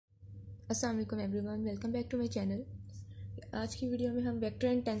अस्सलाम वालेकुम everyone, welcome back to my channel. आज की वीडियो में हम वेक्टर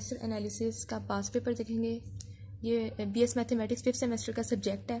एंड टेंसर एनालिसिस का पास पेपर देखेंगे। ये बीएस मैथमेटिक्स 5th सेमेस्टर का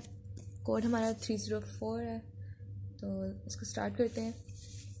सब्जेक्ट है। कोड हमारा 304 है, तो इसको स्टार्ट करते हैं।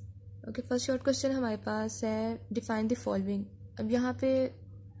 ओके, फर्स्ट शॉर्ट क्वेश्चन हमारे पास है, डिफाइन द फॉलोइंग। अब यहाँ पे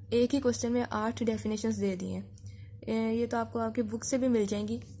एक ही क्वेश्चन में 8 डेफिनेशंस दे दी हैं। ये तो आपको आपकी बुक से भी मिल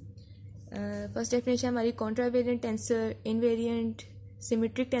जाएंगी। फर्स्ट डेफिनेशन हमारी कॉन्ट्रावेरिएंट tensor, invariant,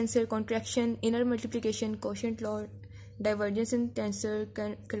 symmetric tensor, contraction, inner multiplication, quotient law, divergence इन टेंसर,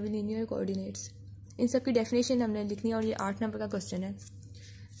 कर्विलिनियर कोऑर्डिनेट्स। इन सब की डेफिनेशन हमने लिखनी है और ये 8 नंबर का क्वेश्चन है।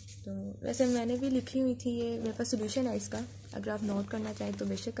 तो वैसे मैंने भी लिखी हुई थी, ये मेरे पास सोल्यूशन है इसका। अगर आप नोट करना चाहें तो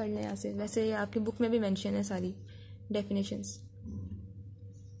बेशक कर लें यहाँ से। वैसे ये आपकी बुक में भी मेंशन है सारी डेफिनेशंस।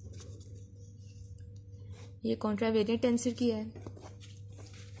 ये कॉन्ट्रावेरिएंट टेंसर की है।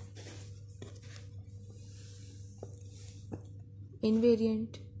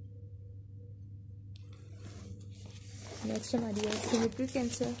 इनवेरिएंट, नेक्स्ट हमारी है सिमेट्रिक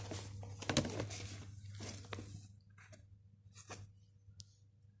टेंसर,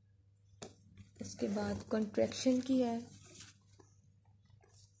 उसके बाद कॉन्ट्रैक्शन की है,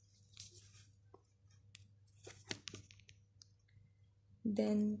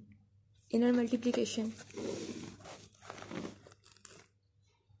 then inner multiplication,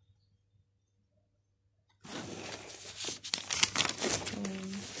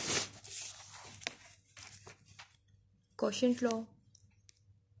 quotient law,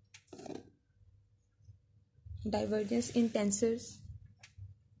 divergence in tensors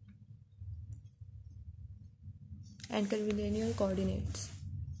and curvilinear coordinates.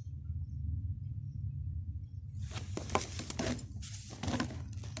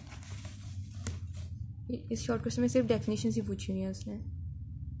 इस शॉर्ट क्वेश्चन में सिर्फ डेफिनेशन ही पूछी हुई है उसने।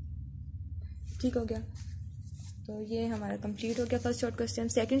 ठीक हो गया, तो ये हमारा कंप्लीट हो गया first short question.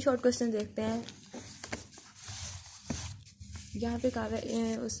 Second short question देखते हैं। यहाँ पे कहा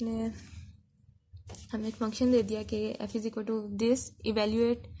है उसने हमें एक फंक्शन दे दिया कि f is equal to this,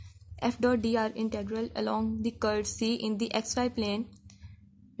 evaluate f dot D R integral along the curve c in the x Y plane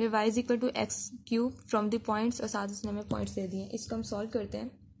way y is equal to x cube from the points, और साथ उसने हमें points दे दिए हैं। इसको हम solve करते हैं।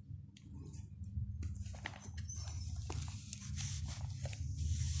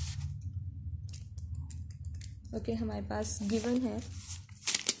 ओके, हमारे पास गिवन है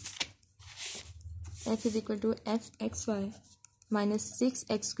f is equal to F x Y minus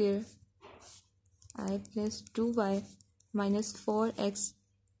 6x square I plus 2y minus 4x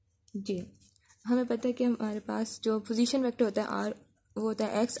जे। हमें पता है कि हमारे पास जो पोजीशन वेक्टर होता है आर, वो होता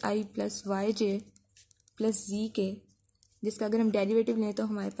है एक्स आई प्लस वाई जे प्लस जी के, जिसका अगर हम डेरिवेटिव लें तो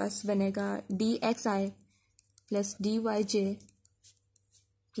हमारे पास बनेगा डी एक्स आई प्लस डी वाई जे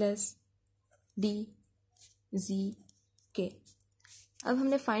प्लस डी जी के। अब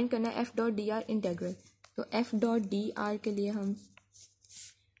हमने फाइंड करना है F dot D R integral. तो एफ डॉट डी आर के लिए हम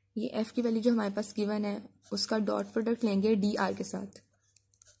ये f की वैल्यू जो हमारे पास गिवन है उसका डॉट प्रोडक्ट लेंगे डी आर के साथ।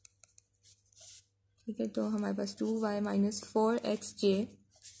 ठीक है, तो हमारे पास 2y माइनस 4x जे,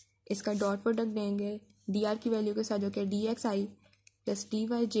 इसका डॉट प्रोडक्ट लेंगे डी आर की वैल्यू के साथ जो कि डी एक्स आई प्लस डी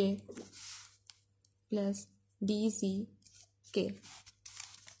वाई जे प्लस डी सी के।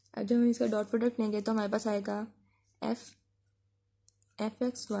 अब जब हम इसका डॉट प्रोडक्ट लेंगे तो हमारे पास आएगा F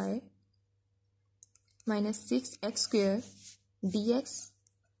x Y minus 6x square D x,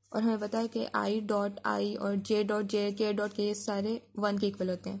 और हमें पता है कि आई डॉट आई और जे डॉट जे, के डॉट के, ये सारे 1 के इक्वल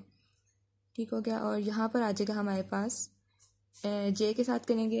होते हैं। ठीक हो गया, और यहाँ पर आ जाएगा हमारे पास जे के साथ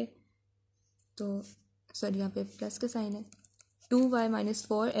करेंगे तो सॉरी यहाँ पे प्लस का साइन है, 2y minus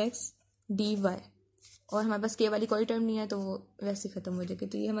 4x D Y, और हमारे पास के वाली कोई टर्म नहीं है तो वो वैसे ही ख़त्म हो जाएगी।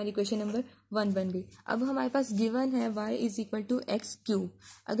 तो ये हमारी इक्वेशन नंबर 1 बन गई। अब हमारे पास गिवन है y is equal to x cube.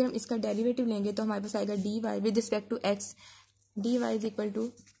 अगर हम इसका डेरिवेटिव लेंगे तो हमारे पास आएगा D Y with respect to x, D Y is equal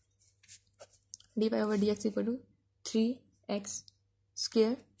to dy over dx equal to 3x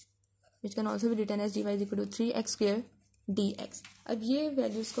square, which can also be written as dy is equal to 3x square dx। अब ये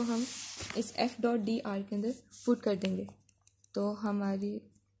values को हम इस f dot D R के अंदर put कर देंगे तो हमारी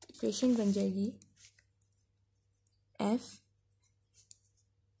इक्वेशन बन जाएगी f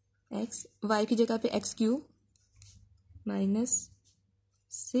x y की जगह पे x cube minus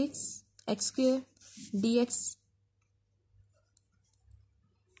 6x square dx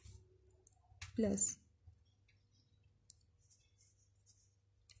plus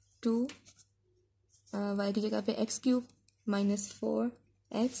 2 y की जगह पे x cube minus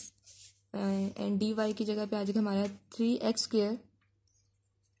 4x and D Y की जगह पे आ जाएगा हमारा 3x स्क्वेयर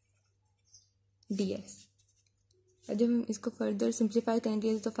dx। और जब हम इसको फर्दर सिंप्लीफाई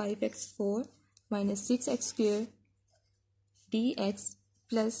करेंगे तो 5x4 minus 6x square dx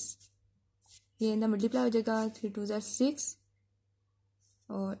plus ये ना मल्टीप्लाई हो जाएगा, 3 2 6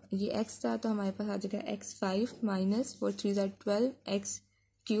 और ये x था तो हमारे पास आ जाएगा x5 माइनस 4 3 12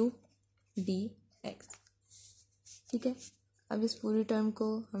 x³ dx। ठीक है, अब इस पूरी टर्म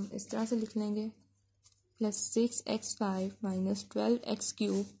को हम इस तरह से लिख लेंगे, plus 6x5 minus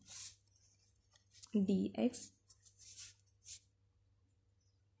 12x³ dx।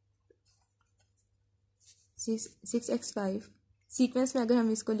 6x5 sequence में अगर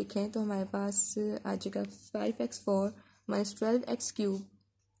हम इसको लिखें तो हमारे पास आ जाएगा 5x4 minus 12x³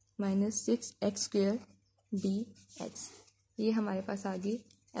 minus 6x² dx। ये हमारे पास आ गई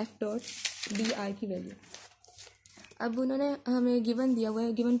f.dr की वैल्यू। अब उन्होंने हमें गिवन दिया हुआ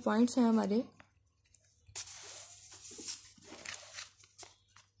है, गिवन पॉइंट्स हैं हमारे,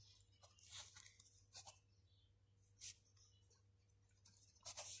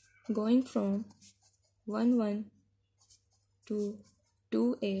 गोइंग फ्रॉम 1 1 to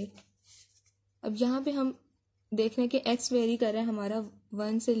 2 8। अब यहाँ पे हम देख रहे हैं कि x वेरी कर रहा है हमारा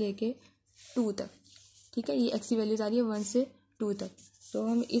 1 से लेके 2 तक। ठीक है, ये x की वैल्यूज आ रही है 1 से 2 तक, तो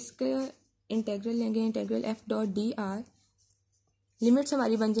हम इसका इंटेग्रल लेंगे, इंटेग्रल f.dr। लिमिट्स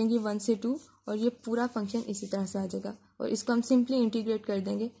हमारी बन जाएंगी 1 से 2 और ये पूरा फंक्शन इसी तरह से आ जाएगा और इसको हम सिंपली इंटीग्रेट कर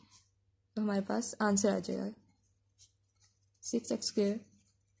देंगे तो हमारे पास आंसर आ जाएगा 6x²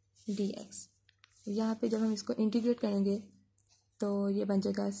 dx। यहाँ पे जब हम इसको इंटीग्रेट करेंगे तो ये बन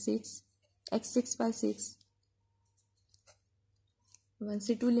जाएगा 6x6/6 1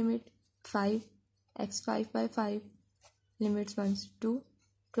 से 2 लिमिट 5x5/5 लिमिट्स 1 से 2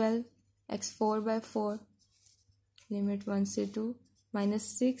 12x4/4 लिमिट 1 से 2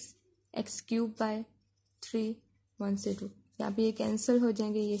 माइनस 6x³ 1 से 2। यहाँ पे ये कैंसिल हो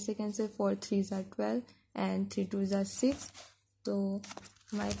जाएंगे, ये से कैंसिल, 4 3 12 एंड 3 2 6, तो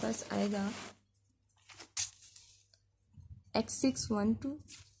हमारे पास आएगा x6 1 2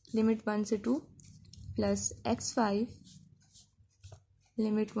 लिमिट 1 से 2 प्लस x5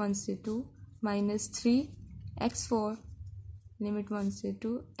 लिमिट 1 से 2 माइनस 3x4 लिमिट 1 से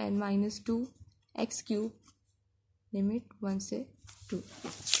 2 एंड माइनस 2x³ लिमिट 1 से 2।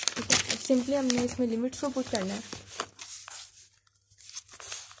 ठीक है, अब सिंपली हमने इसमें लिमिट्स को पुट करना है।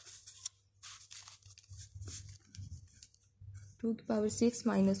 टू की पावर 6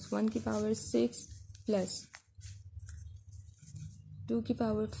 माइनस 1 की पावर 6 प्लस 2 की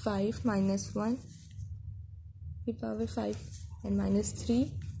पावर 5 माइनस 1 की पावर 5 एंड माइनस 3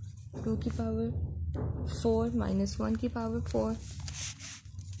 2 की पावर 4 माइनस 1 की पावर 4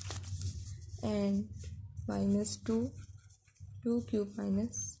 एंड माइनस 2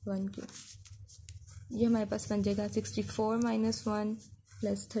 माइनस 1³। ये हमारे पास बन जाएगा 64 minus 1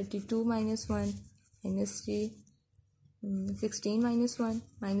 plus 32 minus 1 minus 3 16 minus 1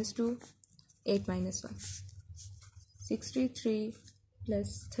 minus 2 8 minus 1 63 plus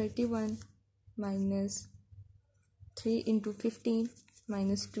 31 minus 3 into 15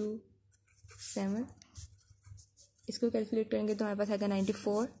 minus 2 7। इसको कैलकुलेट करेंगे तो हमारे पास आएगा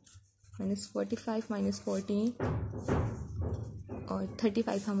 94 माइनस 45 माइनस 14 और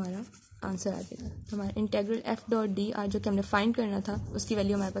 35 हमारा आंसर आ जाएगा। तो हमारा इंटेग्रल f.dr जो कि हमने फाइंड करना था उसकी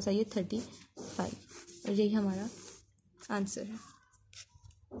वैल्यू हमारे पास आई है 35 और यही हमारा आंसर है।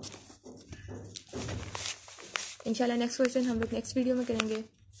 इंशाल्लाह नेक्स्ट क्वेश्चन हम लोग नेक्स्ट वीडियो में करेंगे।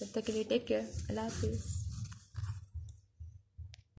 तब तक के लिए टेक केयर, अल्लाह हाफिज़।